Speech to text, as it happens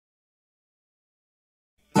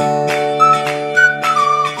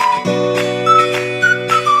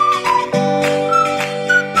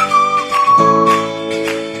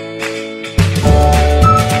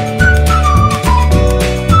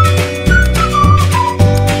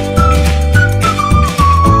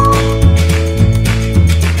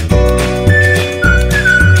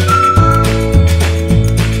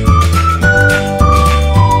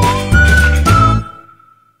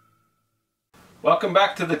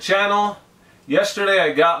channel. Yesterday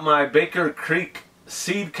I got my Baker Creek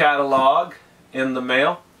seed catalog in the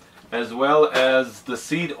mail, as well as the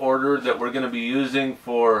seed order that we're going to be using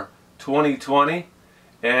for 2020,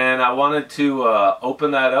 and I wanted to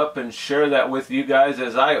open that up and share that with you guys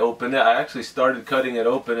as I opened it. I actually started cutting it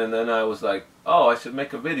open, and then I was like, oh, I should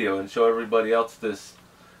make a video and show everybody else the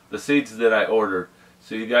seeds that I ordered,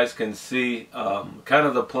 so you guys can see kind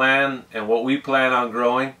of the plan and what we plan on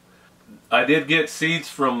growing. I did get seeds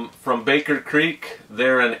from Baker Creek.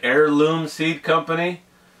 They're an heirloom seed company.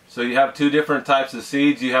 So you have two different types of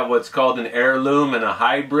seeds. You have what's called an heirloom and a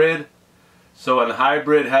hybrid. So a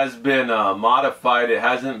hybrid has been modified. It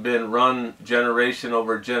hasn't been run generation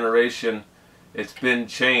over generation. It's been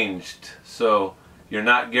changed. So you're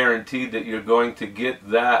not guaranteed that you're going to get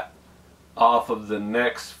that off of the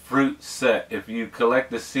next fruit set. If you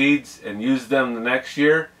collect the seeds and use them the next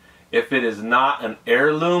year, if it is not an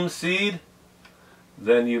heirloom seed,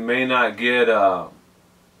 then you may not get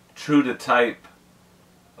true to type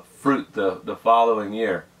fruit the following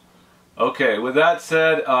year. Okay, with that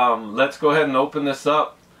said, let's go ahead and open this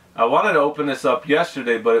up. I wanted to open this up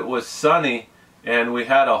yesterday, but it was sunny and we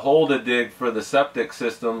had a hole to dig for the septic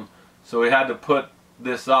system, so we had to put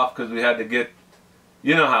this off because we had to get,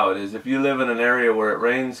 you know how it is, if you live in an area where it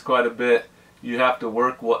rains quite a bit, you have to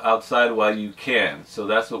work outside while you can. So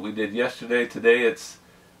that's what we did yesterday. Today it's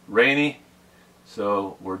rainy,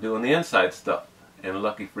 so we're doing the inside stuff. And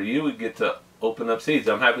lucky for you, we get to open up seeds.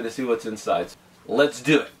 I'm happy to see what's inside. Let's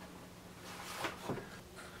do it.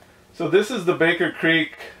 So this is the Baker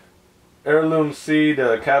Creek heirloom seed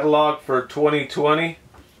catalog for 2020.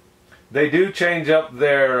 They do change up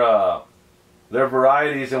their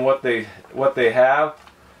varieties and what they have.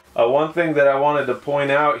 One thing that I wanted to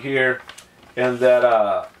point out here, and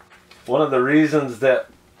that one of the reasons that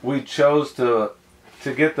we chose to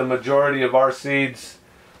get the majority of our seeds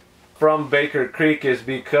from Baker Creek is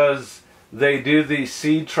because they do these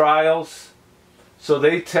seed trials. So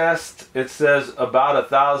they test, it says, about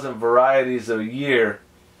 1,000 varieties a year,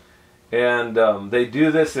 and they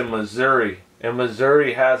do this in Missouri. And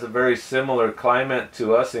Missouri has a very similar climate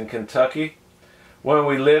to us in Kentucky. When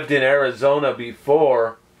we lived in Arizona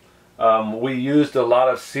before, we used a lot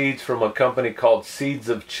of seeds from a company called Seeds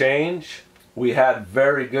of Change. We had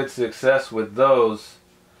very good success with those,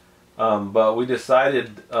 but we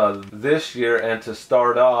decided this year and to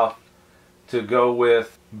start off to go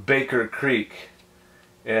with Baker Creek,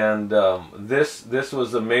 and this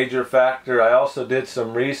was a major factor. I also did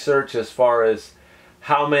some research as far as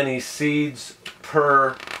how many seeds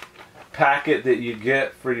per packet that you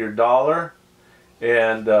get for your dollar,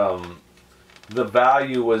 and the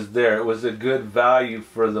value was there. It was a good value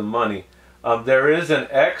for the money. There is an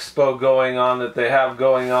expo going on that they have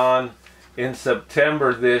going on in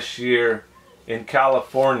September this year in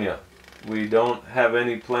California. We don't have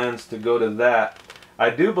any plans to go to that.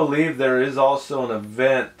 I do believe there is also an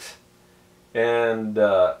event, and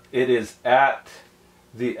it is at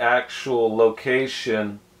the actual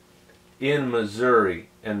location in Missouri.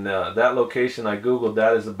 And that location, I googled,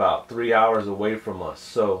 that is about 3 hours away from us.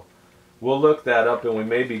 So we'll look that up, and we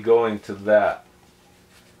may be going to that.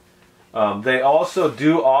 They also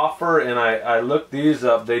do offer, and I looked these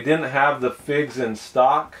up, they didn't have the figs in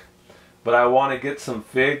stock, but I want to get some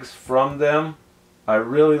figs from them. I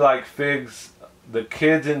really like figs. The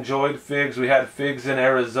kids enjoyed figs. We had figs in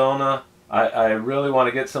Arizona. I really want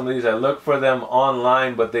to get some of these. I looked for them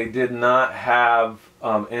online, but they did not have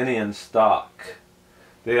any in stock.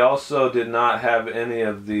 They also did not have any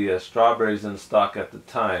of the strawberries in stock at the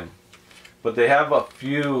time. But they have a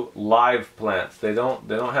few live plants. They don't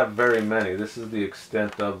have very many. This is the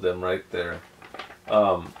extent of them right there.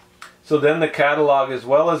 So then the catalog, as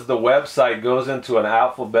well as the website, goes into an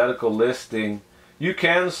alphabetical listing. You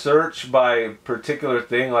can search by particular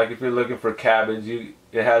thing, like if you're looking for cabbage, the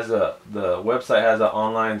website has an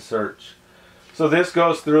online search. So this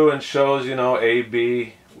goes through and shows, you know, A,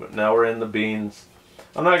 B. Now we're in the beans.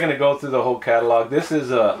 I'm not going to go through the whole catalog. This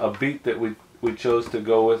is a beet that we chose to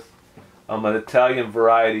go with. An Italian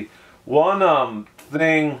variety. One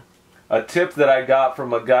thing, a tip that I got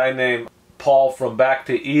from a guy named Paul from Back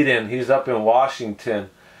to Eden, he's up in Washington,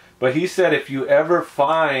 but he said if you ever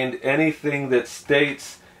find anything that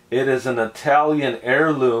states it is an Italian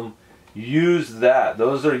heirloom, use that.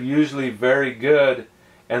 Those are usually very good,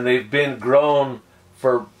 and they've been grown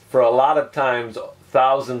for a lot of times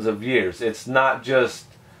thousands of years. It's not just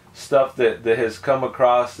stuff that has come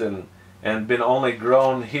across and been only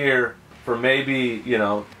grown here for maybe, you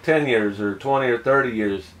know, 10 years or 20 or 30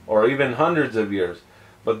 years or even hundreds of years.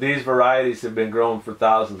 But these varieties have been grown for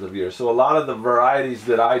thousands of years. So a lot of the varieties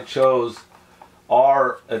that I chose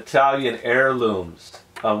are Italian heirlooms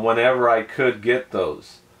whenever I could get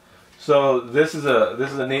those. So this is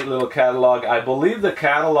a neat little catalog. I believe the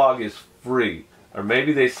catalog is free, or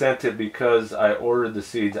maybe they sent it because I ordered the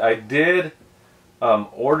seeds. I did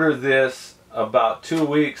order this about 2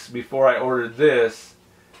 weeks before I ordered this,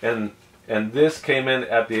 and this came in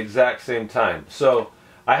at the exact same time. So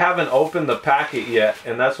I haven't opened the packet yet,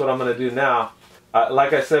 and that's what I'm going to do now.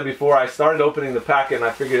 Like I said before, I started opening the packet and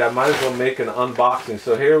I figured I might as well make an unboxing.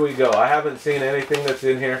 So here we go. I haven't seen anything that's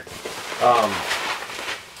in here. So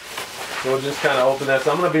we'll just kind of open this.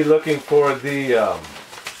 I'm going to be looking for the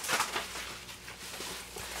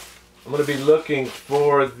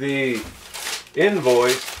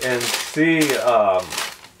invoice and see.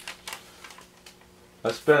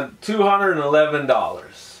 I spent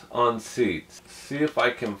 $211 on seeds. See if I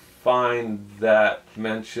can find that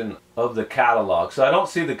mention of the catalog. So I don't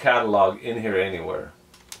see the catalog in here anywhere.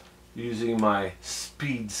 Using my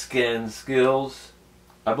speed scan skills.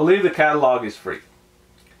 I believe the catalog is free.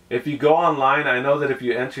 If you go online, I know that if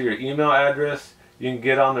you enter your email address, you can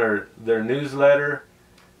get on their newsletter,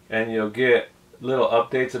 and you'll get little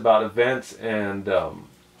updates about events and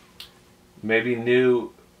maybe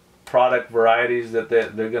new product varieties that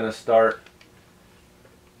they're going to start.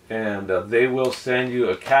 And they will send you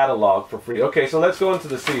a catalog for free. Okay, so let's go into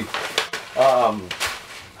the seeds.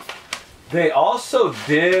 They also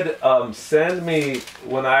did send me,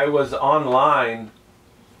 when I was online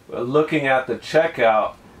looking at the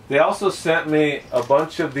checkout, they also sent me a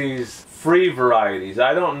bunch of these free varieties.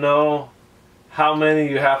 I don't know how many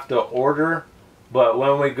you have to order, but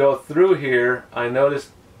when we go through here, I noticed,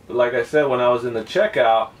 like I said, when I was in the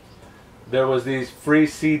checkout, there was these free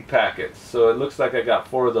seed packets. So it looks like I got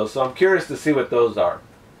 4 of those. So I'm curious to see what those are,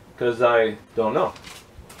 because I don't know.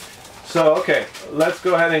 So okay, let's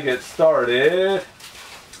go ahead and get started.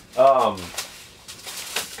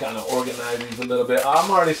 Kind of organize these a little bit. I'm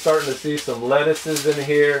already starting to see some lettuces in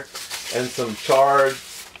here and some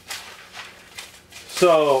chards.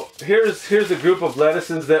 So here's a group of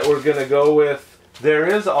lettuces that we're going to go with. There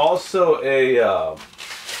is also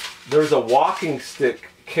there's a walking stick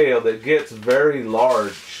kale that gets very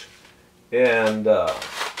large, and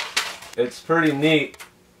it's pretty neat.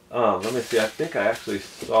 Let me see, I think I actually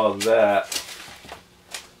saw that.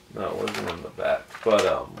 No, it wasn't in the back, but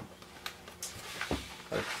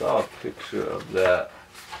I saw a picture of that.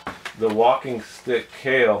 The walking stick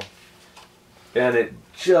kale, and it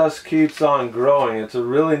just keeps on growing. It's a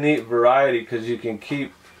really neat variety because you can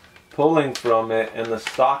keep pulling from it and the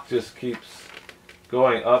stalk just keeps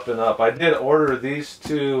going up and up. I did order these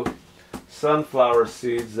 2 sunflower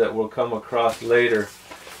seeds that we'll come across later.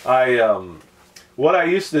 What I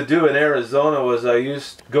used to do in Arizona was I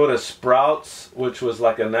used to go to Sprouts, which was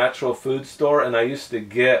like a natural food store, and I used to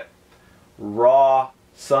get raw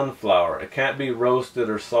sunflower. It can't be roasted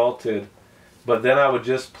or salted, but then I would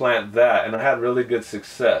just plant that, and I had really good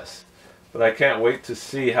success. But I can't wait to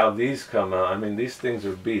see how these come out. I mean, these things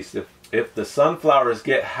are beasts. If the sunflowers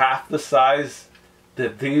get half the size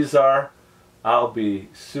that these are, I'll be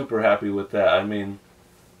super happy with that. I mean,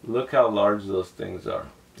 look how large those things are.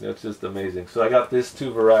 It's just amazing. So I got these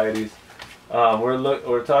 2 varieties.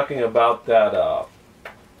 We're talking about that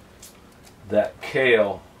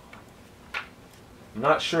kale. I'm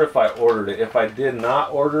not sure if I ordered it. If I did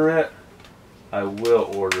not order it, I will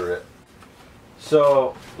order it.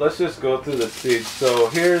 So let's just go through the seeds. So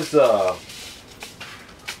here's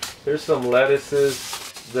some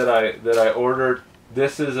lettuces that I ordered.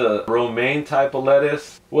 This is a romaine type of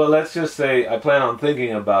lettuce. Well, let's just say I plan on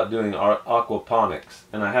thinking about doing aquaponics,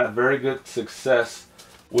 and I had very good success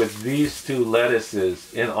with these 2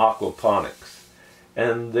 lettuces in aquaponics.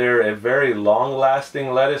 And they're a very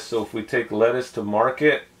long-lasting lettuce, so if we take lettuce to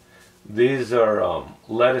market, these are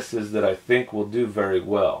lettuces that I think will do very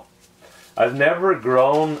well. I've never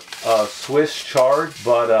grown Swiss chard,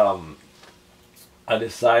 but I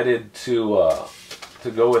decided to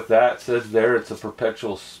go with that. It says there it's a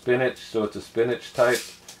perpetual spinach, so it's a spinach type.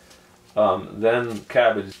 Then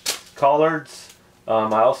cabbage. Collards.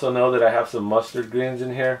 I also know that I have some mustard greens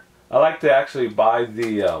in here. I like to actually buy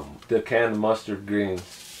the canned mustard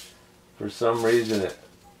greens. For some reason,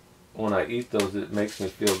 when I eat those, it makes me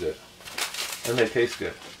feel good. And they taste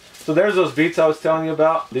good. So there's those beets I was telling you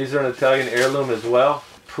about. These are an Italian heirloom as well.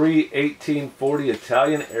 Pre-1840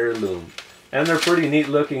 Italian heirloom. And they're pretty neat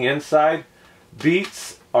looking inside.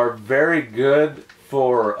 Beets are very good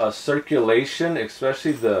for circulation,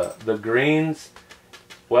 especially the greens.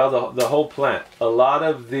 Well, the whole plant. A lot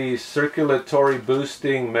of the circulatory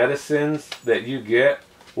boosting medicines that you get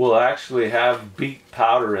will actually have beet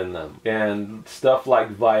powder in them, and stuff like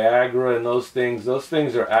Viagra and those things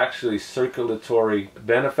are actually circulatory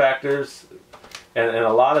benefactors, and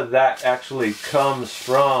a lot of that actually comes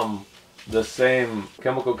from the same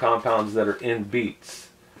chemical compounds that are in beets.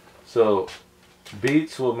 So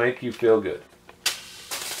beets will make you feel good.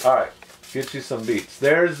 All right, get you some beets.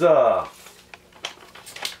 There's some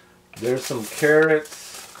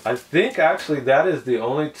carrots. I think actually that is the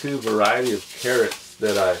only two variety of carrots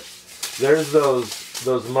that there's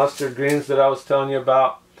those mustard greens that I was telling you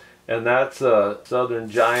about, and that's a Southern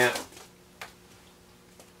Giant.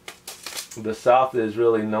 The South is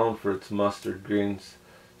really known for its mustard greens.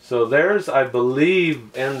 So there's, I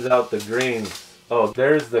believe, ends out the greens. Oh,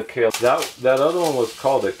 there's the kale. That other one was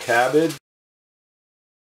called a cabbage.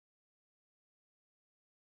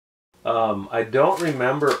 I don't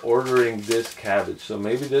remember ordering this cabbage, so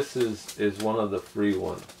maybe this is one of the free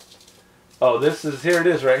ones. Oh, here it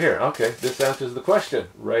is right here. Okay, this answers the question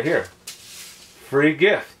right here. Free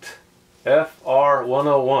gift,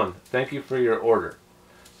 FR101. Thank you for your order.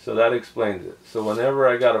 So that explains it. So whenever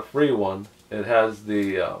I got a free one, it has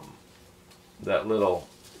the that little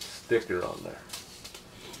sticker on there.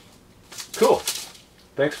 Cool.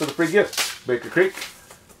 Thanks for the free gift, Baker Creek.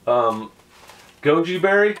 Goji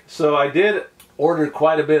berry. So I did order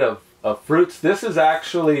quite a bit of fruits. This is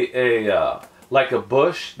actually a like a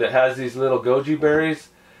bush that has these little goji berries.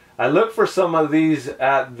 I looked for some of these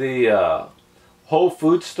at the Whole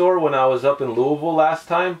Foods store when I was up in Louisville last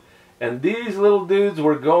time, and these little dudes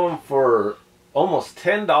were going for almost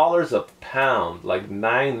 $10 a pound, like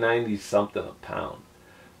 $9.90 something a pound.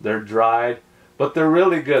 They're dried, but they're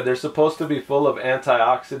really good. They're supposed to be full of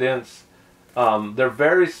antioxidants. They're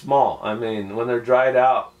very small. I mean, when they're dried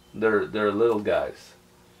out, they're little guys,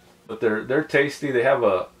 but they're tasty. They have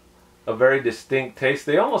a very distinct taste.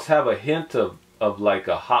 They almost have a hint of like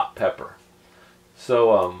a hot pepper.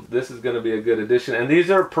 So this is going to be a good addition. And these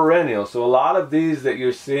are perennial. So a lot of these that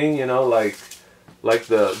you're seeing, you know, like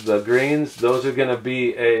the greens, those are going to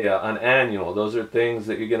be an annual. Those are things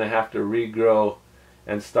that you're going to have to regrow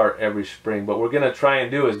and start every spring. But we're going to try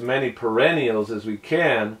and do as many perennials as we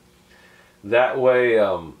can. That way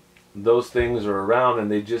those things are around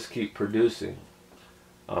and they just keep producing.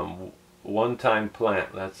 One-time plant.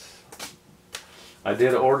 I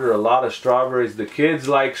did order a lot of strawberries. The kids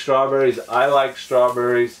like strawberries. I like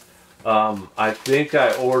strawberries. I think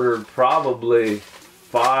I ordered probably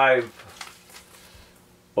 5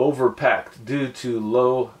 overpacked due to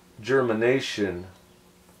low germination.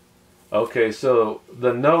 Okay, so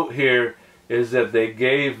the note here is that they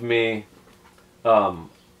gave me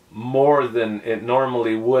more than it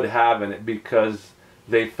normally would have in it because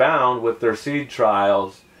they found with their seed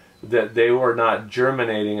trials that they were not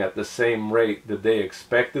germinating at the same rate that they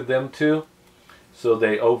expected them to, so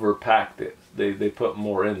they overpacked it. They put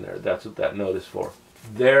more in there. That's what that note is for.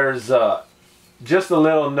 There's just a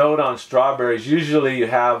little note on strawberries. Usually you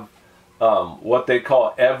have what they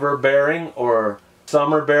call ever-bearing or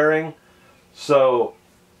summer-bearing. So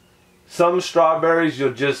some strawberries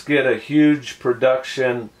you'll just get a huge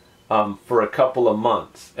production for a couple of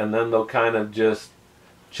months, and then they'll kind of just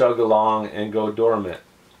chug along and go dormant.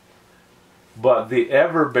 But the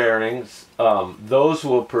ever-bearings, those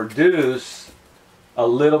will produce a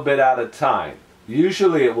little bit at a time.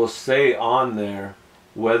 Usually it will say on there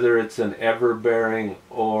whether it's an ever-bearing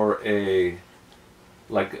or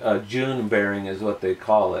like a June-bearing is what they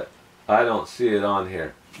call it. I don't see it on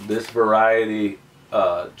here. This variety,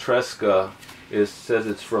 Tresca, says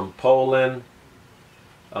it's from Poland,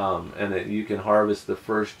 and you can harvest the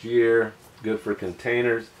first year. Good for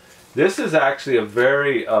containers. This is actually a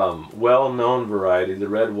very well-known variety, the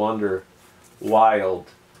Red Wonder Wild.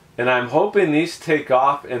 And I'm hoping these take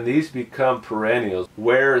off and these become perennials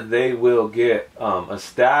where they will get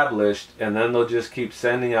established, and then they'll just keep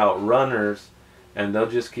sending out runners and they'll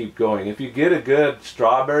just keep going. If you get a good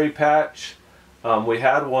strawberry patch, we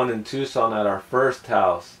had one in Tucson at our first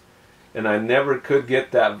house, and I never could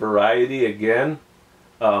get that variety again.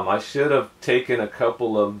 I should have taken a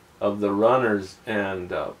couple of the runners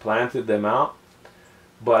and planted them out,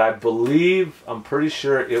 but I'm pretty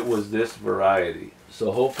sure it was this variety.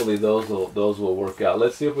 So hopefully those will work out.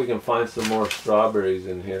 Let's see if we can find some more strawberries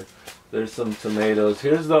in here. There's some tomatoes.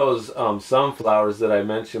 Here's those sunflowers that I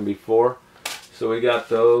mentioned before. So we got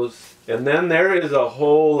those, and then there is a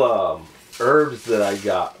whole herbs that I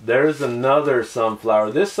got. There's another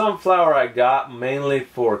sunflower. This sunflower I got mainly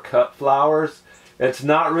for cut flowers. It's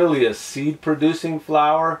not really a seed producing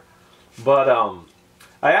flower, but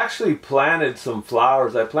I actually planted some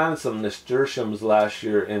flowers. I planted some nasturtiums last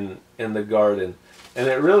year in the garden, And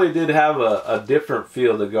it really did have a different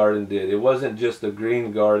feel, the garden did. It wasn't just a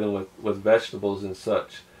green garden with vegetables and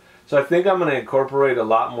such. So I think I'm going to incorporate a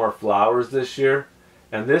lot more flowers this year,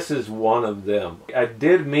 and this is one of them. I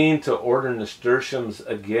did mean to order nasturtiums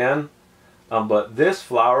again, but this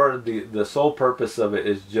flower, the sole purpose of it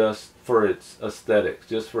is just for its aesthetics,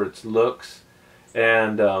 just for its looks,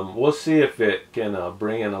 and we'll see if it can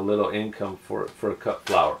bring in a little income for a cut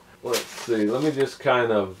flower. Let's see, let me just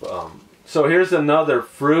kind of, so here's another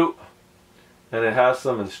fruit, and it has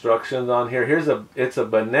some instructions on here. It's a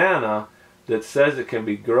banana that says it can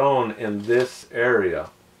be grown in this area.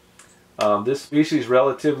 This species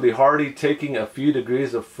relatively hardy, taking a few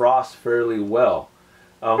degrees of frost fairly well.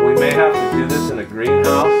 We may have to do this in a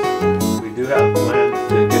greenhouse. We do have plans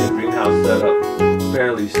to get a greenhouse set up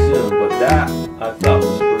fairly soon, but that I thought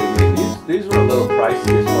was pretty neat. These were a little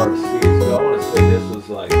pricey as far as seeds go. I want to say this was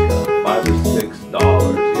like $5 or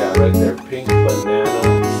 $6. Yeah, right there, pink banana,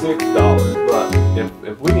 $6. But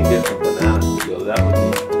if we can get some bananas to go, that would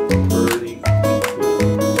be pretty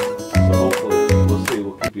cool. So hopefully, we'll see.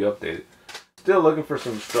 We'll keep you updated. Still looking for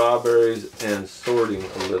some strawberries and sorting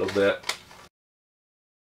a little bit.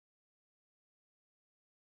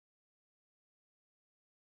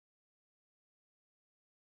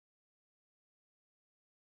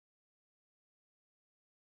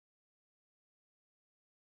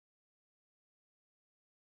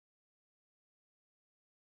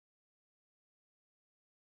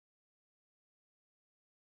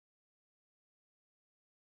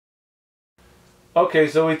 Okay,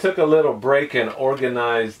 so we took a little break and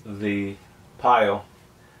organized the pile.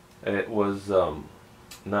 It was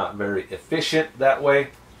not very efficient that way.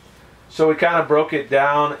 So we kind of broke it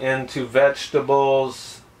down into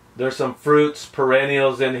vegetables. There's some fruits,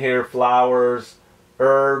 perennials in here, flowers,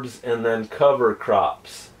 herbs, and then cover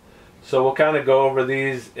crops. So we'll kind of go over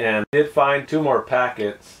these, and I did find 2 more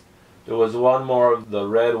packets. There was one more of the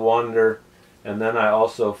Red Wonder, and then I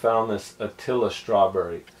also found this Attila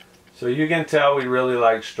strawberry. So you can tell we really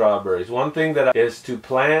like strawberries. One thing that is to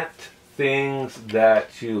plant things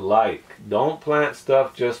that you like. Don't plant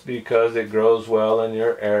stuff just because it grows well in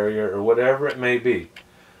your area or whatever it may be.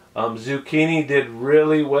 Zucchini did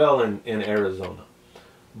really well in Arizona.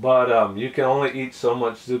 But you can only eat so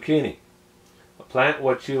much zucchini. Plant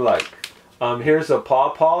what you like. Here's a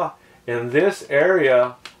pawpaw. In this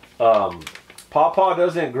area, pawpaw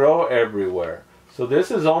doesn't grow everywhere. So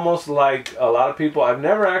this is almost like a lot of people, I've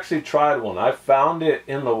never actually tried one. I found it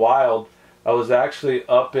in the wild. I was actually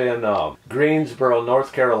up in Greensboro,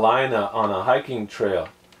 North Carolina on a hiking trail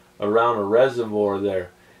around a reservoir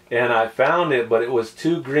there. And I found it, but it was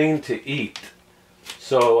too green to eat.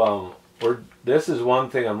 So this is one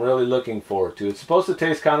thing I'm really looking forward to. It's supposed to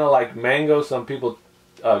taste kind of like mango. Some people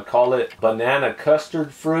call it banana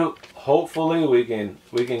custard fruit. Hopefully we can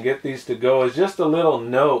get these to go. It's just a little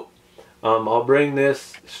note. I'll bring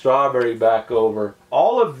this strawberry back over.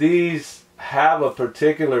 All of these have a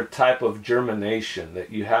particular type of germination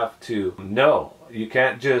that you have to know. You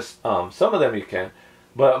can't just, some of them you can,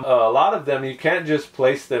 but a lot of them you can't just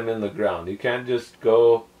place them in the ground. You can't just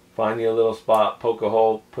go find you a little spot, poke a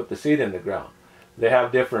hole, put the seed in the ground. They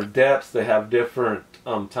have different depths, they have different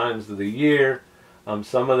times of the year.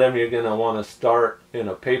 Some of them you're going to want to start in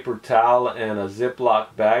a paper towel and a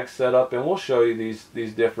Ziploc bag setup, and we'll show you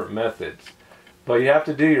these different methods. But you have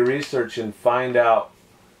to do your research and find out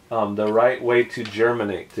the right way to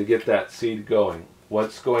germinate, to get that seed going.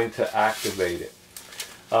 What's going to activate it.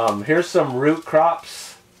 Here's some root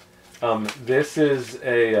crops. This is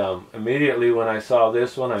immediately when I saw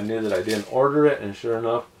this one, I knew that I didn't order it, and sure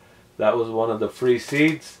enough, that was one of the free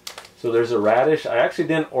seeds. So there's a radish. I actually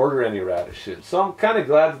didn't order any radishes. So I'm kind of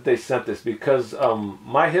glad that they sent this, because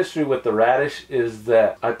my history with the radish is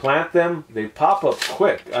that I plant them, they pop up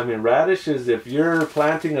quick. I mean, radishes, if you're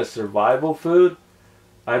planting a survival food,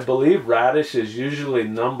 I believe radish is usually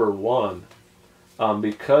 #1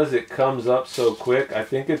 because it comes up so quick. I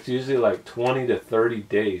think it's usually like 20 to 30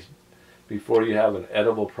 days before you have an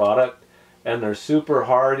edible product. And they're super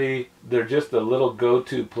hardy. They're just a little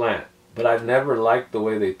go-to plant. But I've never liked the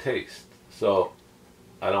way they taste, so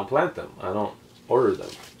I don't plant them. I don't order them.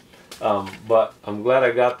 But I'm glad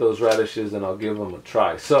I got those radishes, and I'll give them a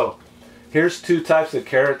try. So here's 2 types of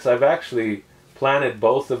carrots. I've actually planted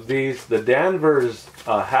both of these. The Danvers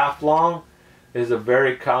half long is a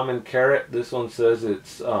very common carrot. This one says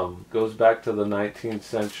it's goes back to the 19th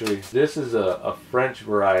century. This is a French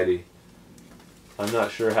variety. I'm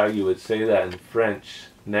not sure how you would say that in French.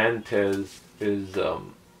 Nantes is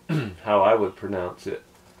how I would pronounce it.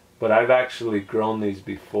 But I've actually grown these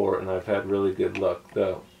before, and I've had really good luck.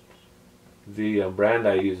 The brand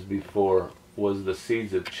I used before was the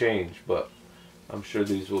seeds have changed, but I'm sure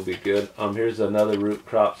these will be good. Here's another root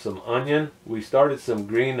crop, some onion. We started some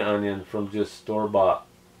green onion from just store-bought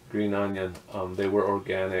green onion. They were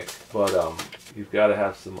organic, but you've got to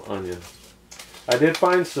have some onion. I did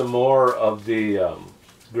find some more of the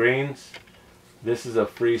greens. This is a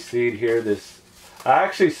free seed here. I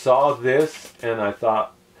actually saw this and I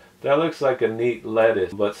thought, that looks like a neat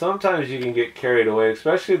lettuce, but sometimes you can get carried away,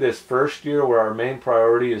 especially this first year where our main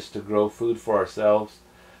priority is to grow food for ourselves,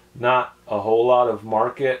 not a whole lot of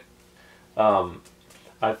market.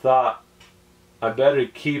 I thought I better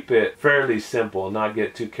keep it fairly simple, not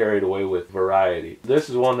get too carried away with variety. This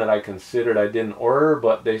is one that I considered I didn't order,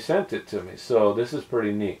 but they sent it to me, so this is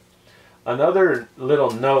pretty neat. Another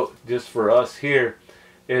little note just for us here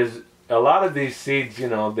is a lot of these seeds, you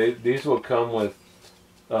know, these will come with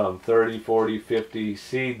 30, 40, 50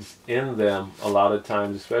 seeds in them a lot of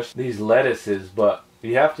times, especially these lettuces, but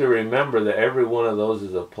you have to remember that every one of those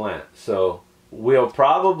is a plant. So we'll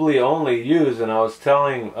probably only use, and I was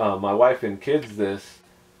telling my wife and kids this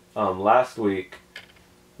last week,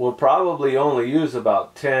 we'll probably only use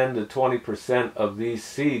about 10 to 20% of these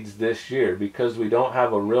seeds this year because we don't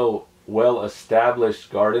have a real well-established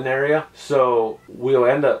garden area. So we'll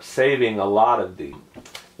end up saving a lot of these.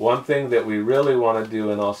 One thing that we really want to do,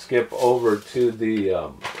 and I'll skip over to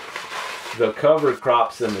the cover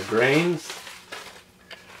crops and the grains.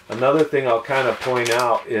 Another thing I'll kind of point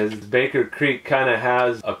out is Baker Creek kind of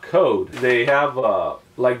has a code. They have,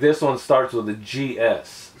 like this one starts with a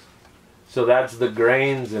GS. So that's the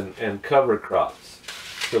grains and cover crops.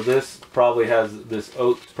 So this probably has, this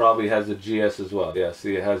oats probably has a GS as well. Yeah,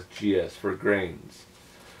 see it has GS for grains.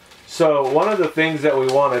 So one of the things that we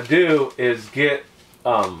want to do is get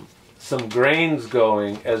some grains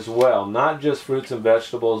going as well, not just fruits and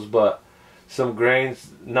vegetables, but some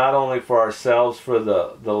grains not only for ourselves, for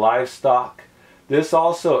the livestock. This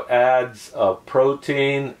also adds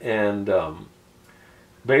protein and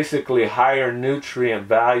basically higher nutrient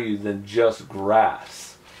value than just grass.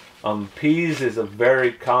 Peas is a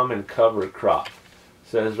very common cover crop. It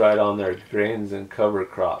says right on there, grains and cover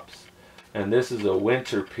crops. And this is a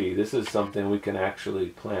winter pea. This is something we can actually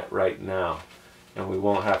plant right now, and we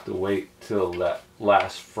won't have to wait till that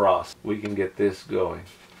last frost. We can get this going.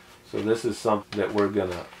 So this is something that we're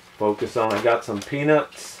gonna focus on. I got some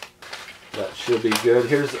peanuts. That should be good.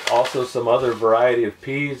 Here's also some other variety of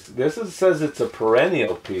peas. This says it's a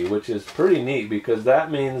perennial pea, which is pretty neat because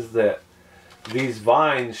that means that these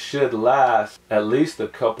vines should last at least a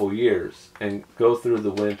couple years and go through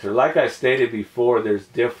the winter. Like I stated before, there's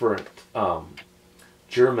different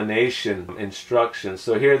germination instructions.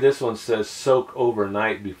 So here this one says soak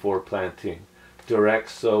overnight before planting. Direct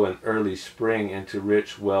sow in early spring into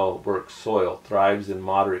rich, well-worked soil. Thrives in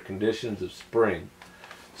moderate conditions of spring.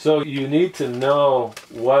 So you need to know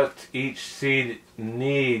what each seed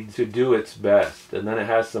needs to do its best. And then it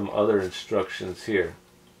has some other instructions here.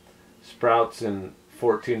 Sprouts in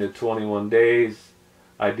 14 to 21 days.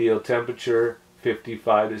 Ideal temperature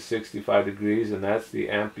 55 to 65 degrees, and that's the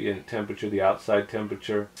ambient temperature, the outside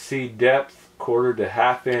temperature. Seed depth 1/4 to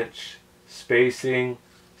 1/2 inch. Spacing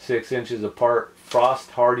 6 inches apart.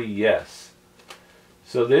 Frost hardy, yes.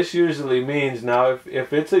 So this usually means, now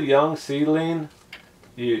if it's a young seedling,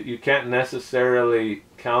 you can't necessarily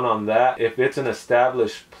count on that. If it's an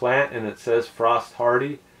established plant and it says frost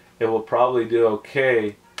hardy, it will probably do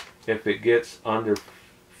okay if it gets under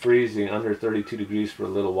freezing, under 32 degrees for a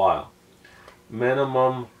little while.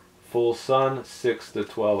 Minimum full sun 6 to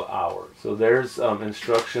 12 hours. So there's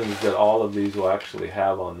instructions that all of these will actually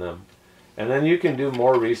have on them. And then you can do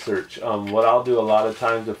more research. What I'll do a lot of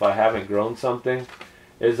times if I haven't grown something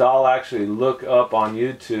is I'll actually look up on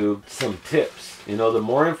YouTube some tips. You know, the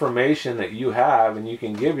more information that you have and you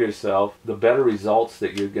can give yourself, the better results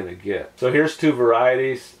that you're going to get. So here's two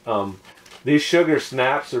varieties. These sugar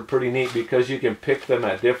snaps are pretty neat because you can pick them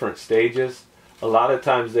at different stages. A lot of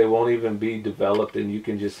times they won't even be developed and you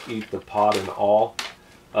can just eat the pod and all.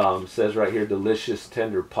 Says right here, delicious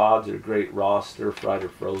tender pods are great raw, stir fried, or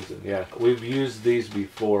frozen. Yeah, we've used these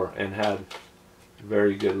before and had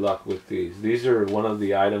very good luck with these. These are one of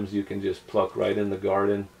the items you can just pluck right in the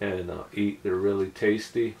garden and eat. They're really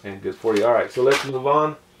tasty and good for you. All right, so let's move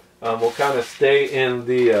on. We'll kind of stay in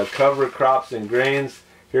the cover crops and grains.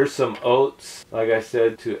 Here's some oats, like I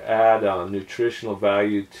said, to add nutritional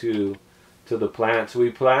value to the plants. We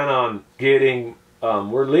plan on getting,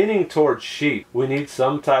 we're leaning towards sheep. We need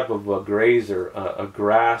some type of a grazer, a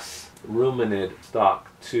grass ruminant stock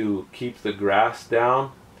to keep the grass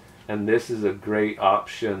down and this is a great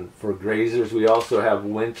option for grazers. We also have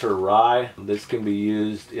winter rye. This can be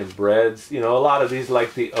used in breads. You know, a lot of these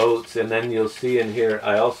like the oats, and then you'll see in here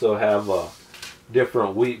I also have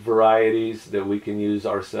different wheat varieties that we can use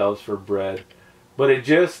ourselves for bread. But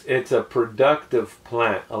it's a productive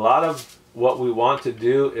plant. A lot of what we want to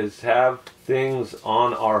do is have things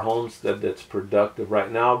on our homestead that's productive. Right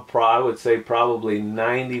now, I would say probably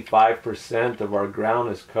 95% of our ground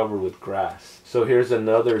is covered with grass. So here's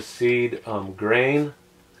another seed grain,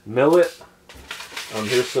 millet.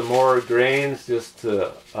 Here's some more grains, just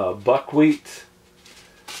buckwheat.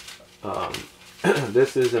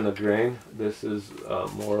 This isn't a grain. This is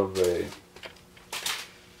more of a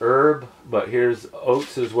herb, but here's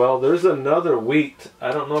oats as well. There's another wheat. I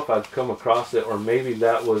don't know if I've come across it, or maybe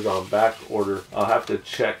that was on back order. I'll have to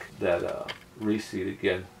check that reseed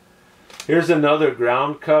again. Here's another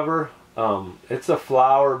ground cover. It's a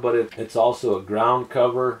flower, but it's also a ground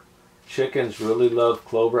cover. Chickens really love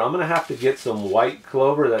clover. I'm gonna have to get some white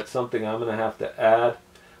clover. That's something I'm gonna have to add.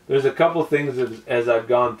 There's a couple things as I've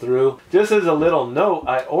gone through. Just as a little note,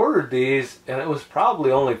 I ordered these, and it was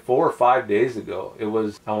probably only 4 or 5 days ago. It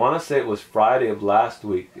was, I want to say it was Friday of last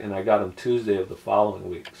week, and I got them Tuesday of the following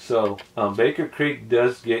week. So Baker Creek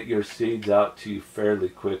does get your seeds out to you fairly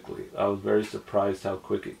quickly. I was very surprised how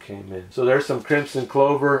quick it came in. So there's some crimson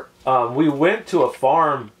clover. We went to a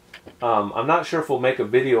farm. I'm not sure if we'll make a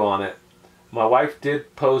video on it. My wife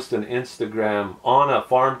did post an Instagram on a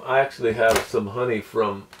farm. I actually have some honey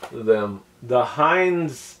from them. The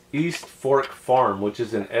Hines East Fork Farm, which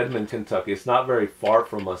is in Edmond, Kentucky. It's not very far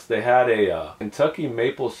from us. They had a Kentucky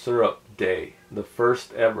maple syrup day, the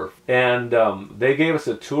first ever. And they gave us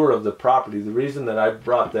a tour of the property. The reason that I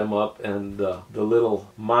brought them up and the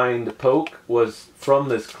little mind poke was from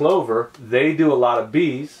this clover. They do a lot of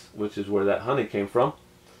bees, which is where that honey came from.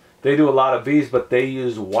 They do a lot of bees, but they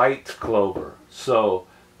use white clover. So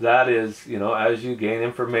that is, you know, as you gain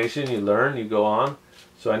information, you learn, you go on.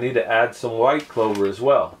 So I need to add some white clover as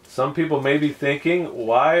well. Some people may be thinking,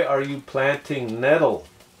 why are you planting nettle?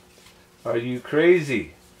 Are you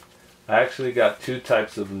crazy? I actually got 2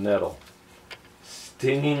 types of nettle.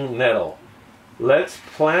 Stinging nettle. Let's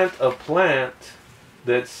plant a plant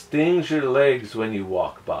that stings your legs when you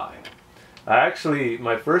walk by.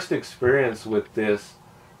 My first experience with this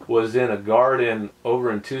was in a garden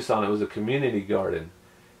over in Tucson. It was a community garden,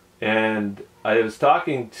 and I was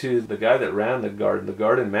talking to the guy that ran the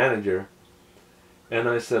garden manager, and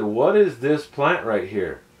I said, what is this plant right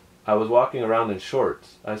here? I was walking around in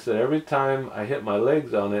shorts. I said, every time I hit my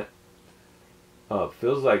legs on it, it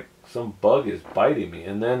feels like some bug is biting me.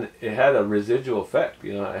 And then it had a residual effect.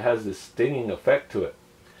 You know, it has this stinging effect to it.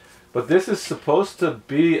 But this is supposed to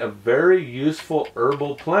be a very useful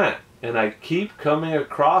herbal plant, and I keep coming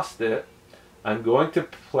across it. I'm going to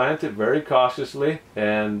plant it very cautiously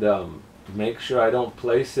and make sure I don't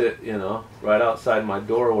place it, you know, right outside my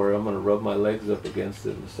door where I'm going to rub my legs up against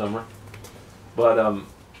it in the summer. But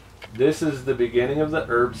this is the beginning of the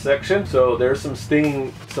herb section. So there's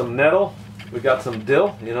some nettle. We got some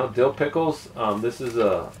dill, you know, dill pickles. This is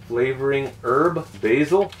a flavoring herb,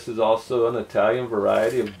 basil. This is also an Italian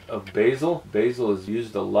variety of basil. Basil is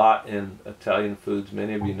used a lot in Italian foods.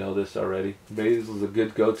 Many of you know this already. Basil is a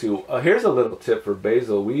good go-to. Here's a little tip for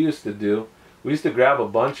basil. We used to grab a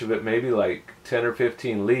bunch of it, maybe like 10 or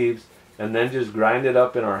 15 leaves, and then just grind it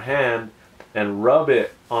up in our hand and rub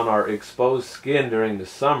it on our exposed skin during the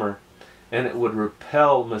summer. And it would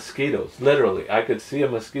repel mosquitoes. Literally, I could see a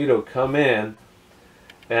mosquito come in,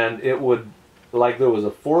 and it would, like there was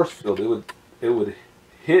a force field. It would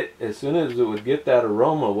hit as soon as it would get that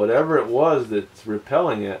aroma, whatever it was that's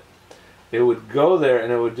repelling it. It would go there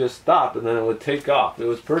and it would just stop, and then it would take off. It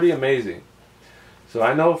was pretty amazing. So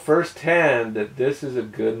I know firsthand that this is a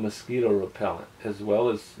good mosquito repellent, as well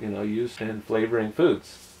as, you know, used in flavoring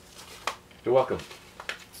foods. You're welcome.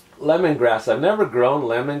 Lemongrass. I've never grown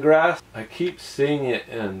lemongrass. I keep seeing it,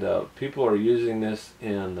 and people are using this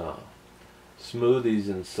in smoothies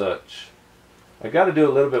and such. I got to do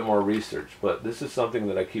a little bit more research, but this is something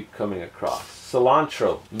that I keep coming across.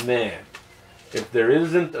 Cilantro. Man, if there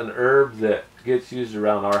isn't an herb that gets used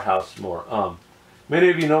around our house more. Many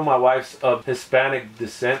of you know my wife's of Hispanic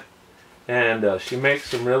descent, and she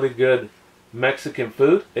makes some really good Mexican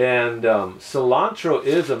food. And cilantro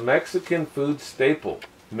is a Mexican food staple.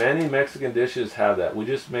 Many Mexican dishes have that. We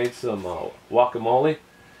just made some guacamole,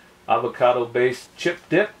 avocado-based chip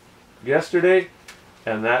dip yesterday,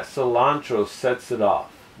 and that cilantro sets it off.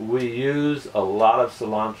 We use a lot of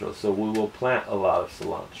cilantro, so we will plant a lot of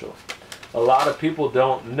cilantro. A lot of people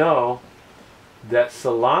don't know that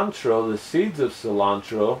cilantro, the seeds of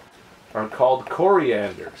cilantro, are called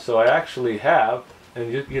coriander. So I actually have,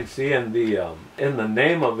 and you can see in the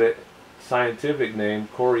name of it, scientific name,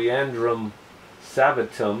 Coriandrum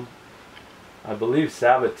sabatum. I believe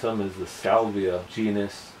sabatum is the salvia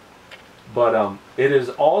genus, but it is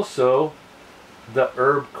also the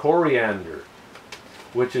herb coriander,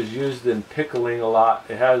 which is used in pickling a lot.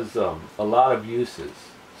 It has a lot of uses.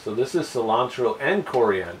 So this is cilantro and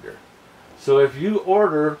coriander. So if you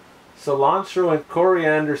order cilantro and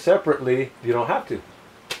coriander separately, you don't have to.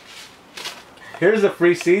 Here's a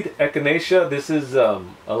free seed, echinacea. This is, a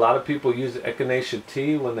lot of people use echinacea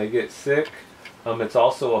tea when they get sick. It's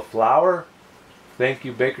also a flower. Thank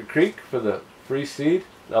you, Baker Creek, for the free seed.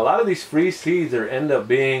 A lot of these free seeds end up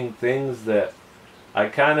being things that I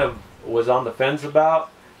kind of was on the fence about,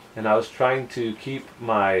 and I was trying to keep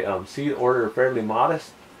my seed order fairly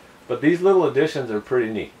modest. But these little additions are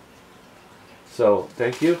pretty neat. So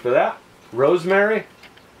thank you for that. Rosemary.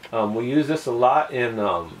 We use this a lot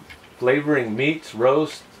in flavoring meats,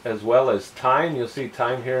 roast, as well as thyme. You'll see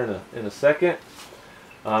thyme here in a second.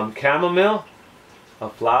 Chamomile, a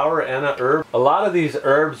flower and a herb. A lot of these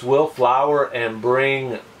herbs will flower and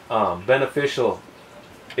bring beneficial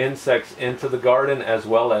insects into the garden, as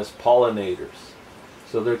well as pollinators.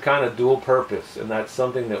 So they're kind of dual purpose, and that's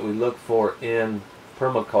something that we look for in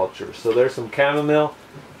permaculture. So there's some chamomile,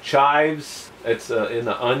 chives. It's in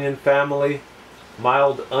the onion family.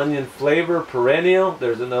 Mild onion flavor, perennial.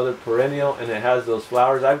 There's another perennial, and it has those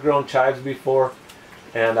flowers. I've grown chives before,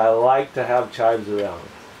 and I like to have chives around.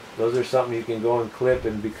 Those are something you can go and clip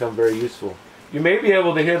and become very useful. You may be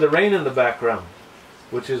able to hear the rain in the background,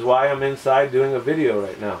 which is why I'm inside doing a video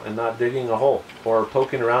right now and not digging a hole or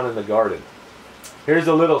poking around in the garden. Here's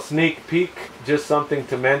a little sneak peek, just something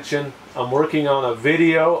to mention. I'm working on a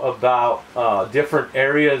video about different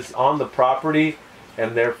areas on the property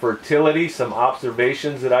and their fertility, some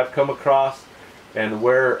observations that I've come across, and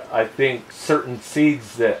where I think certain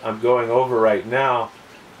seeds that I'm going over right now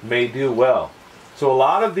may do well. So a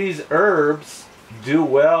lot of these herbs do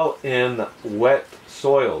well in wet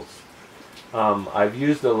soils. I've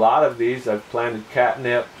used a lot of these. I've planted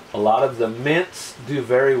catnip. A lot of the mints do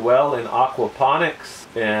very well in aquaponics,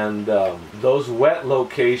 and those wet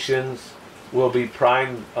locations will be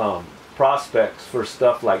prime prospects for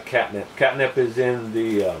stuff like catnip. Catnip is in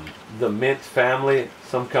the mint family.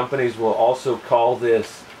 Some companies will also call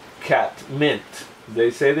this cat mint.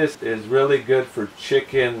 They say this is really good for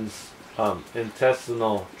chickens'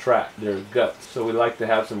 intestinal tract, their guts. So we like to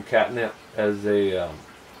have some catnip as a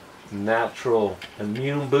natural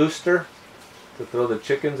immune booster to throw the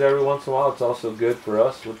chickens every once in a while. It's also good for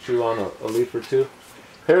us. We'll chew on a leaf or two.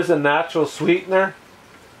 Here's a natural sweetener,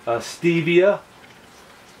 stevia.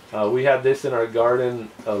 We had this in our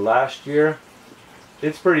garden last year.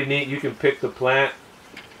 It's pretty neat. You can pick the plant.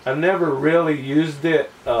 I've never really used it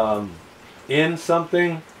in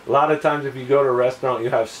something. A lot of times if you go to a restaurant, you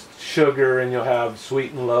have sugar and you'll have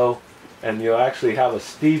sweet and low, and you'll actually have a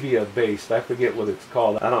stevia based. I forget what it's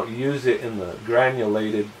called. I don't use it in the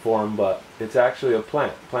granulated form, but it's actually a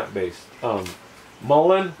plant-based.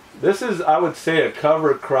 Mullein. This is, I would say, a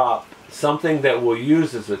cover crop, something that we'll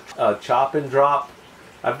use as a chop and drop.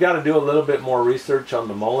 I've got to do a little bit more research on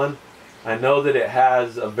the mullein. I know that it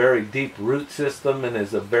has a very deep root system and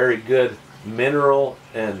is a very good mineral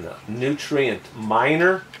and nutrient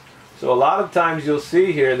miner. So a lot of times you'll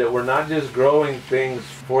see here that we're not just growing things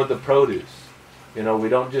for the produce. You know, we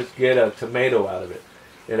don't just get a tomato out of it.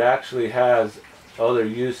 It actually has other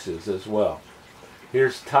uses as well.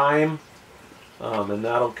 Here's thyme, and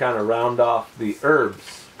that'll kind of round off the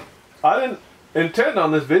herbs. I didn't intend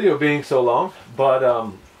on this video being so long, but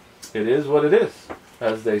it is what it is,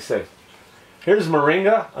 as they say. Here's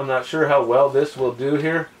moringa. I'm not sure how well this will do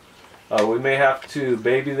here. We may have to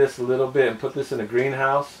baby this a little bit and put this in a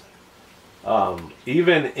greenhouse.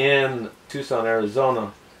 Even in Tucson,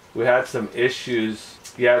 Arizona, we had some issues.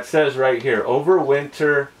 Yeah, it says right here,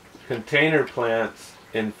 overwinter container plants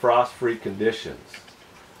in frost-free conditions.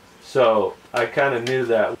 So I kind of knew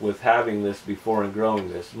that with having this before and growing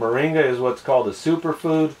this. Moringa is what's called a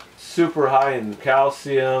superfood, super high in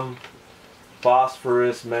calcium,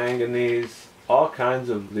 phosphorus, manganese, all kinds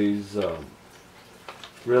of these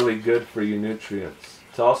really good for you nutrients.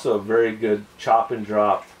 It's also a very good chop and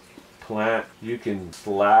drop plant. You can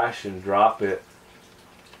slash and drop it,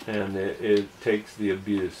 and it takes the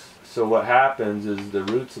abuse. So what happens is the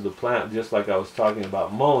roots of the plant, just like I was talking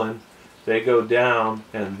about mullein, they go down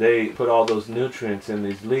and they put all those nutrients in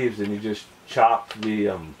these leaves, and you just chop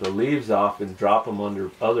the leaves off and drop them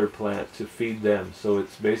under other plants to feed them. So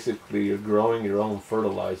it's basically you're growing your own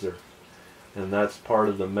fertilizer, and that's part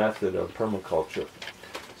of the method of permaculture.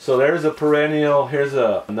 So there's a perennial. Here's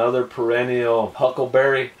another perennial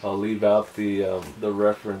huckleberry. I'll leave out the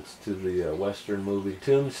reference to the Western movie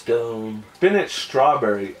Tombstone. Spinach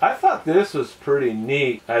strawberry. I thought this was pretty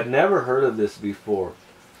neat. I'd never heard of this before.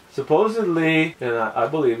 Supposedly, and I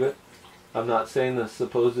believe it, I'm not saying this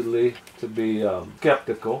supposedly to be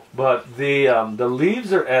skeptical, but the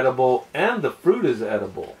leaves are edible and the fruit is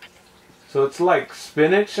edible. So it's like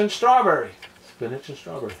spinach and strawberry. Spinach and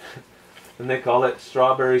strawberry. And they call it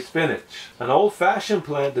strawberry spinach. An old-fashioned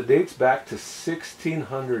plant that dates back to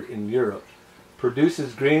 1600 in Europe.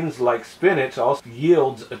 Produces greens like spinach, also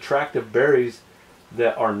yields attractive berries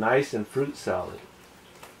that are nice in fruit salad.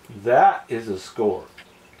 That is a score.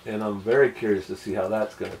 And I'm very curious to see how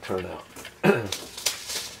that's going to turn out.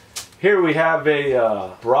 Here we have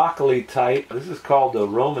a broccoli type. This is called the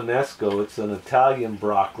Romanesco. It's an Italian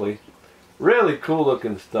broccoli. Really cool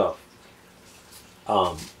looking stuff.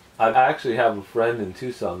 I actually have a friend in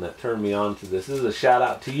Tucson that turned me on to this. This is a shout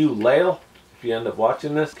out to you, Lael. If you end up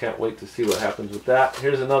watching this, can't wait to see what happens with that.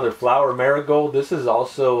 Here's another flower marigold. This is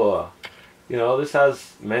also, you know, this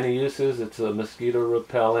has many uses. It's a mosquito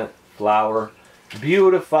repellent flower,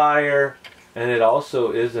 beautifier, and it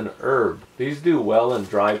also is an herb. These do well in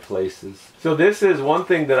dry places. So this is one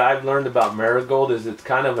thing that I've learned about marigold is it's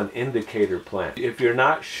kind of an indicator plant. If you're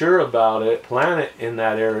not sure about it, plant it in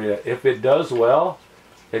that area. If it does well,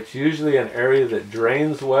 it's usually an area that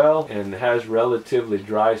drains well and has relatively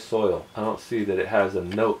dry soil. I don't see that it has a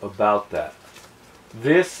note about that.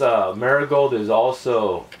 This marigold is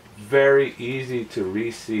also very easy to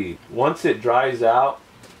reseed. Once it dries out,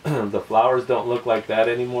 the flowers don't look like that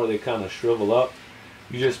anymore. They kind of shrivel up.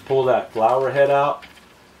 You just pull that flower head out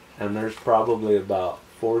and there's probably about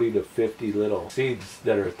 40 to 50 little seeds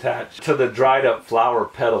that are attached to the dried up flower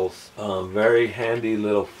petals. Very handy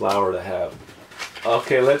little flower to have.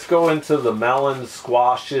 Okay, let's go into the melons,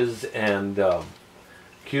 squashes, and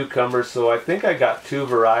cucumbers. So I think I got two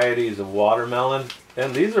varieties of watermelon.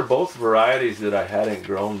 And these are both varieties that I hadn't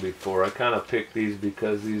grown before. I kind of picked these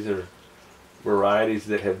because these are varieties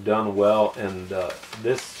that have done well. And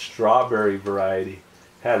this strawberry variety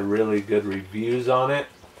had really good reviews on it.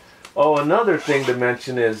 Oh, another thing to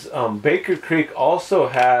mention is Baker Creek also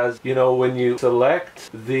has, you know, when you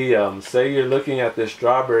select the, say you're looking at this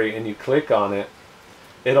strawberry and you click on it,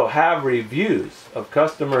 it'll have reviews of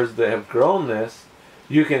customers that have grown this.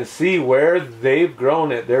 You can see where they've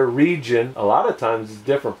grown it, their region. A lot of times it's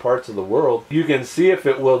different parts of the world. You can see if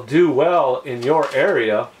it will do well in your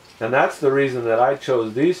area. And that's the reason that I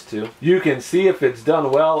chose these two. You can see if it's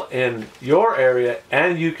done well in your area,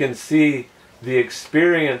 and you can see the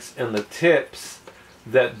experience and the tips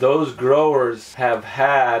that those growers have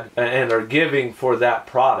had and are giving for that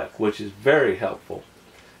product, which is very helpful.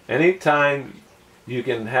 Anytime you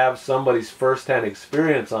can have somebody's first-hand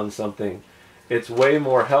experience on something, it's way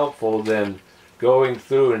more helpful than going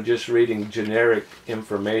through and just reading generic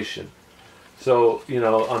information. So, you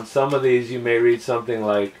know, on some of these you may read something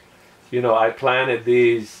like, you know, I planted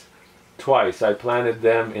these twice. I planted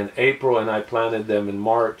them in April and I planted them in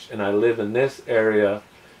March, and I live in this area,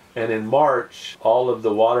 and in March all of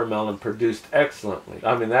the watermelon produced excellently.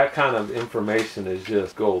 I mean, that kind of information is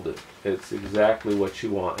just golden. It's exactly what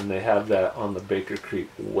you want, and they have that on the Baker Creek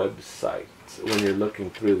website when you're looking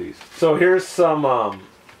through these. So here's some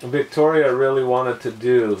Victoria really wanted to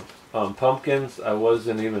do pumpkins. I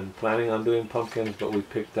wasn't even planning on doing pumpkins, but we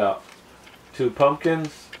picked out two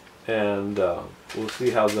pumpkins, and we'll see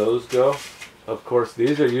how those go. Of course,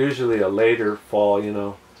 these are usually a later fall, you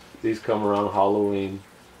know. These come around Halloween.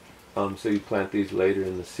 So you plant these later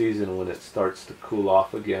in the season when it starts to cool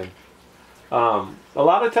off again. A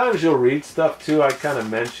lot of times you'll read stuff too. I kind of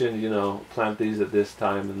mentioned, you know, plant these at this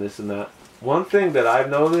time and this and that. One thing that I've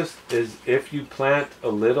noticed is if you plant a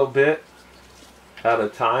little bit at a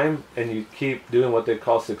time and you keep doing what they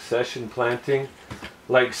call succession planting,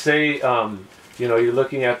 like say, you know, you're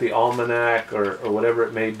looking at the almanac or whatever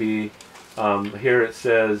it may be. Here it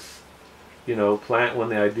says, you know, plant when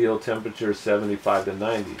the ideal temperature is 75 to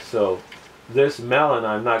 90. So this melon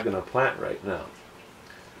I'm not going to plant right now.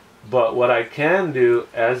 But what I can do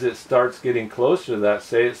as it starts getting closer to that,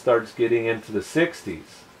 say it starts getting into the 60s,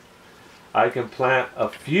 I can plant a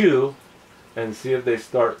few and see if they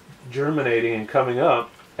start germinating and coming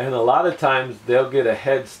up. And a lot of times they'll get a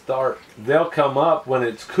head start. They'll come up when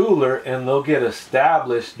it's cooler and they'll get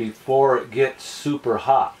established before it gets super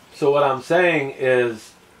hot. So what I'm saying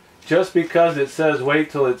is, just because it says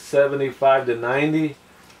wait till it's 75 to 90,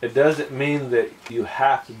 it doesn't mean that you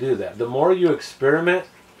have to do that. The more you experiment,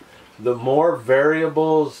 the more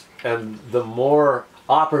variables and the more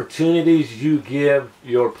opportunities you give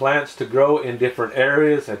your plants to grow in different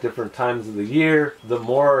areas at different times of the year, the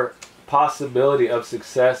more possibility of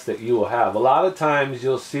success that you will have. A lot of times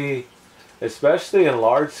you'll see, especially in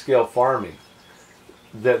large scale farming,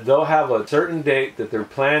 that they'll have a certain date that they're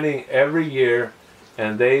planting every year,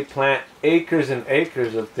 and they plant acres and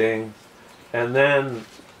acres of things, and then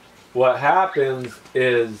what happens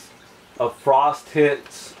is a frost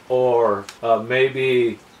hits, or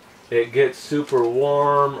maybe it gets super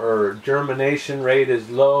warm, or germination rate is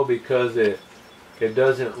low because it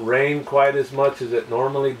doesn't rain quite as much as it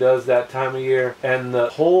normally does that time of year, and the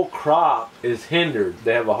whole crop is hindered.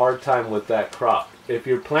 They have a hard time with that crop. If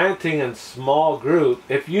you're planting in small group,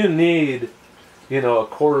 if you need, a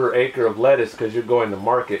 1/4 acre of lettuce because you're going to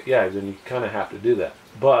market, yeah, then you kind of have to do that.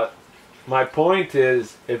 But my point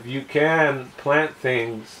is, if you can plant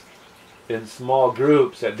things in small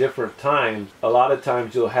groups at different times, a lot of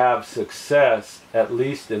times you'll have success at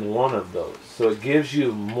least in one of those. So it gives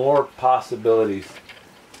you more possibilities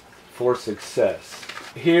for success.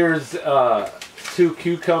 Here's 2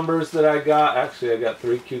 cucumbers that I got. Actually, I got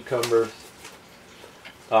 3 cucumbers.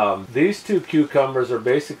 These 2 cucumbers are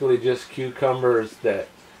basically just cucumbers that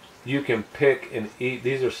you can pick and eat.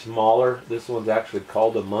 These are smaller. This one's actually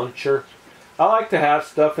called a muncher. I like to have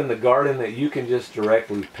stuff in the garden that you can just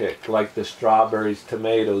directly pick, like the strawberries,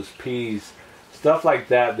 tomatoes, peas, stuff like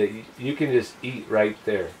that that you can just eat right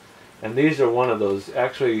there. And these are one of those.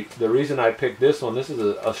 Actually, the reason I picked this one, this is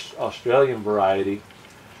an Australian variety,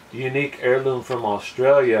 unique heirloom from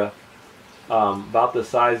Australia, about the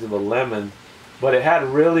size of a lemon. But it had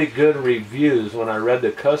really good reviews. When I read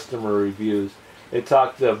the customer reviews, it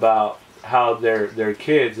talked about how their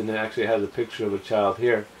kids, and it actually has a picture of a child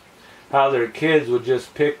here, how their kids would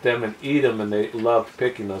just pick them and eat them, and they loved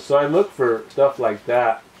picking them. So I look for stuff like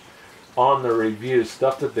that on the reviews,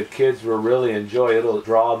 stuff that the kids will really enjoy. It'll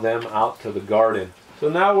draw them out to the garden. So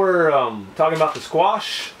now we're talking about the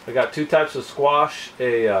squash. I got 2 types of squash.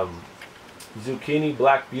 A zucchini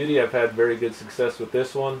Black Beauty. I've had very good success with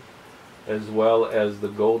this one, as well as the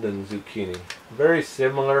golden zucchini. Very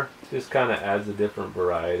similar, just kind of adds a different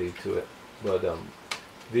variety to it. But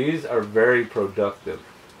these are very productive.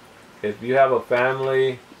 If you have a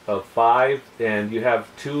family of 5 and you have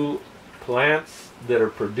 2 plants that are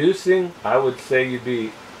producing, I would say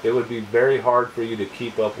it would be very hard for you to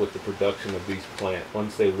keep up with the production of these plants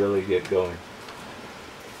once they really get going.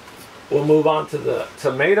 We'll move on to the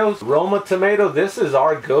tomatoes. Roma tomato, this is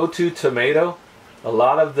our go-to tomato. A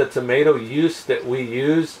lot of the tomato use that we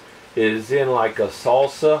use is in like a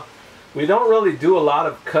salsa. We don't really do a lot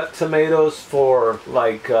of cut tomatoes for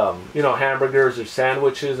like, hamburgers or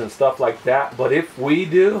sandwiches and stuff like that. But if we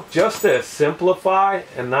do, just to simplify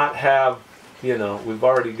and not have, we've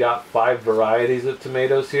already got 5 varieties of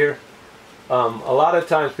tomatoes here. A lot of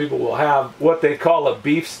times people will have what they call a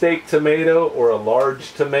beefsteak tomato or a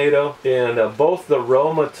large tomato. And both the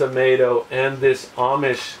Roma tomato and this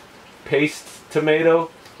Amish paste tomato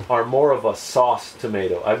are more of a sauce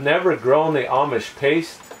tomato. I've never grown the Amish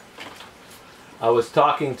paste. I was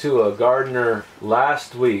talking to a gardener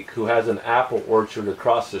last week who has an apple orchard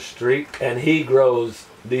across the street, and he grows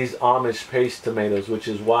these Amish paste tomatoes, which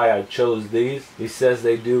is why I chose these. He says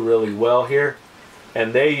they do really well here,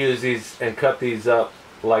 and they use these and cut these up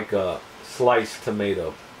like a sliced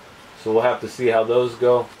tomato. So we'll have to see how those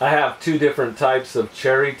go. I have 2 different types of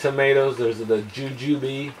cherry tomatoes. There's the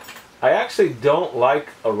jujube. I actually don't like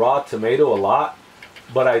a raw tomato a lot,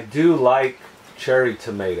 but I do like cherry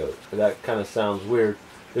tomatoes. That kind of sounds weird.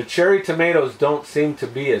 The cherry tomatoes don't seem to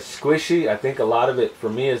be as squishy. I think a lot of it for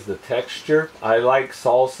me is the texture. I like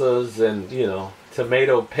salsas and,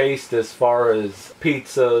 tomato paste as far as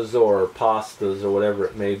pizzas or pastas or whatever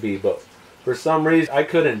it may be. But for some reason, I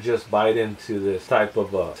couldn't just bite into this type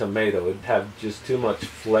of tomato. It'd have just too much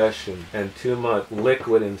flesh and too much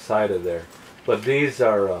liquid inside of there. But these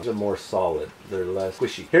are more solid. They're less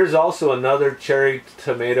squishy. Here's also another cherry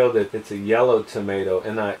tomato that it's a yellow tomato.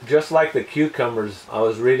 And just like the cucumbers, I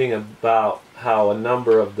was reading about how a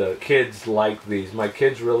number of the kids like these. My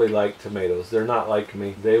kids really like tomatoes. They're not like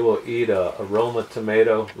me. They will eat a Roma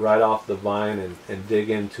tomato right off the vine and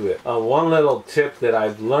dig into it. One little tip that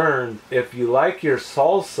I've learned, if you like your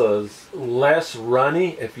salsas less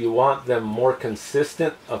runny, if you want them more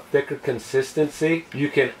consistent, a thicker consistency, you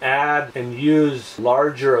can add and use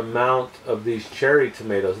larger amount of these cherry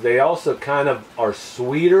tomatoes. They also kind of are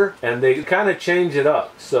sweeter and they kind of change it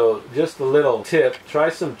up. So just a little tip, try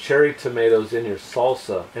some cherry tomatoes in your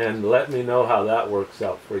salsa and let me know how that works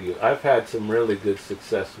out for you. I've had some really good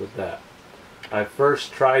success with that. I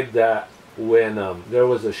first tried that when there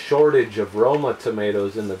was a shortage of Roma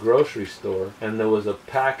tomatoes in the grocery store, and there was a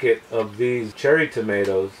packet of these cherry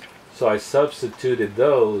tomatoes, so I substituted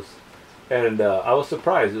those, and I was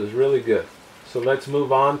surprised. It was really good. So let's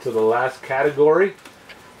move on to the last category,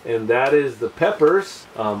 and that is the peppers.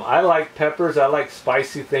 I like peppers. I like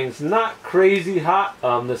spicy things, not crazy hot.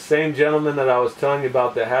 The same gentleman that I was telling you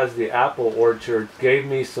about that has the apple orchard gave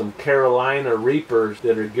me some Carolina Reapers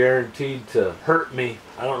that are guaranteed to hurt me.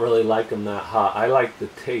 I don't really like them that hot. I like the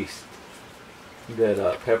taste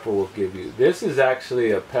that pepper will give you. This is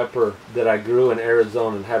actually a pepper that I grew in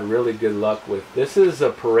Arizona and had really good luck with. This is a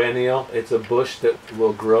perennial. It's a bush that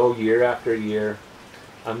will grow year after year.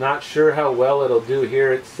 I'm not sure how well it'll do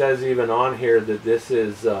here. It says even on here that this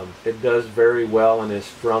is, it does very well and is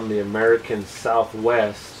from the American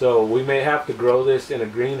Southwest. So we may have to grow this in a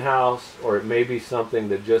greenhouse, or it may be something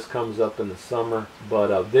that just comes up in the summer.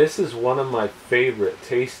 But this is one of my favorite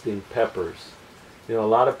tasting peppers. You know, a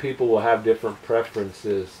lot of people will have different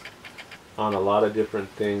preferences on a lot of different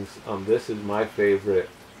things. This is my favorite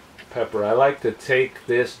pepper. I like to take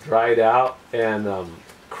this dried out and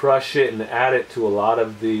crush it and add it to a lot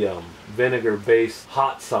of the vinegar based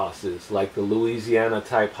hot sauces, like the Louisiana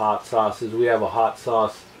type hot sauces. We have a hot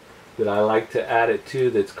sauce that I like to add it to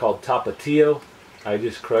that's called Tapatio. I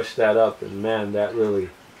just crush that up, and man, that really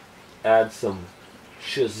adds some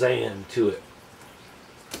Shazam to it.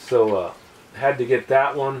 So had to get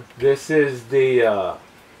that one. This is the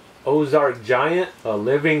Ozark Giant,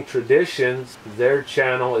 Living Traditions. Their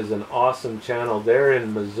channel is an awesome channel. They're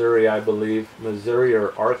in Missouri, I believe. Missouri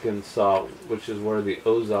or Arkansas, which is where the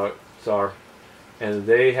Ozarks are. And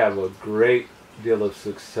they have a great deal of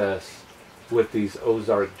success with these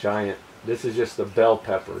Ozark Giant. This is just a bell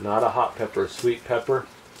pepper, not a hot pepper, a sweet pepper.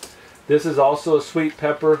 This is also a sweet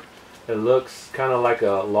pepper. It looks kind of like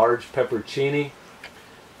a large peppercini.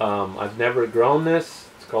 I've never grown this.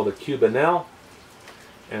 It's called a Cubanelle,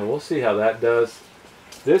 and we'll see how that does.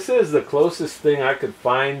 This is the closest thing I could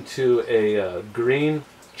find to a green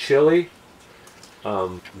chili.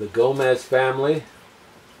 The Gomez family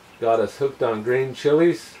got us hooked on green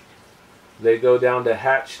chilies. They go down to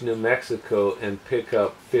Hatch, New Mexico and pick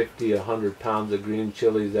up 50, 100 pounds of green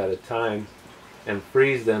chilies at a time and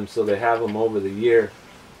freeze them so they have them over the year.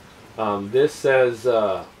 This says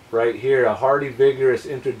right here, a hardy, vigorous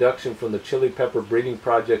introduction from the Chili Pepper Breeding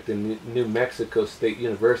Project in New Mexico State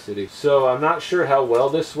University. So I'm not sure how well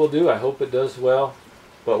this will do. I hope it does well.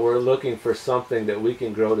 But we're looking for something that we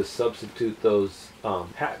can grow to substitute those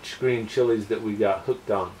Hatch green chilies that we got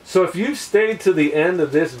hooked on. So if you've stayed to the end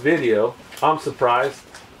of this video, I'm surprised.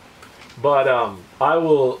 But I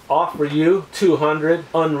will offer you 200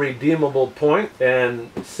 unredeemable points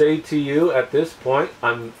and say to you at this point,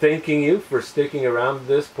 I'm thanking you for sticking around to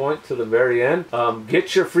this point to the very end.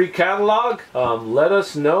 Get your free catalog. Let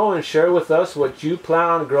us know and share with us what you plan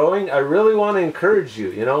on growing. I really want to encourage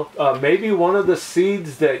you, you know, maybe one of the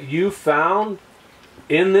seeds that you found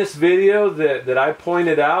in this video that I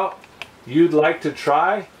pointed out you'd like to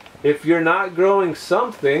try. If you're not growing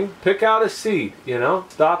something, pick out a seed, you know.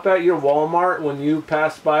 Stop at your Walmart when you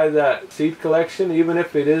pass by that seed collection, even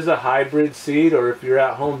if it is a hybrid seed, or if you're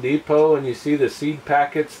at Home Depot and you see the seed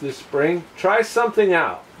packets this spring. Try something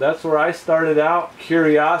out. That's where I started out.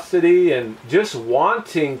 Curiosity and just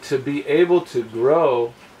wanting to be able to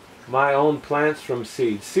grow my own plants from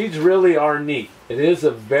seeds. Seeds really are neat. It is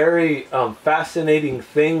a very fascinating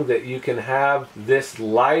thing that you can have this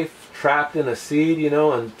life trapped in a seed, you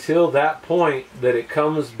know, until that point that it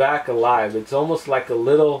comes back alive. It's almost like a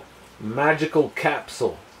little magical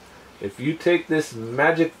capsule. If you take this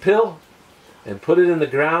magic pill and put it in the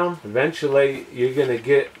ground, eventually you're going to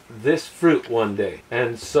get this fruit one day.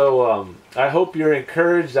 And so I hope you're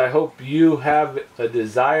encouraged. I hope you have a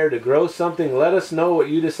desire to grow something. Let us know what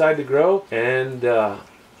you decide to grow, and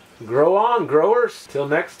grow on, growers. Till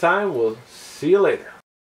next time, we'll see you later.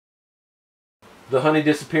 The honey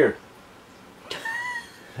disappeared.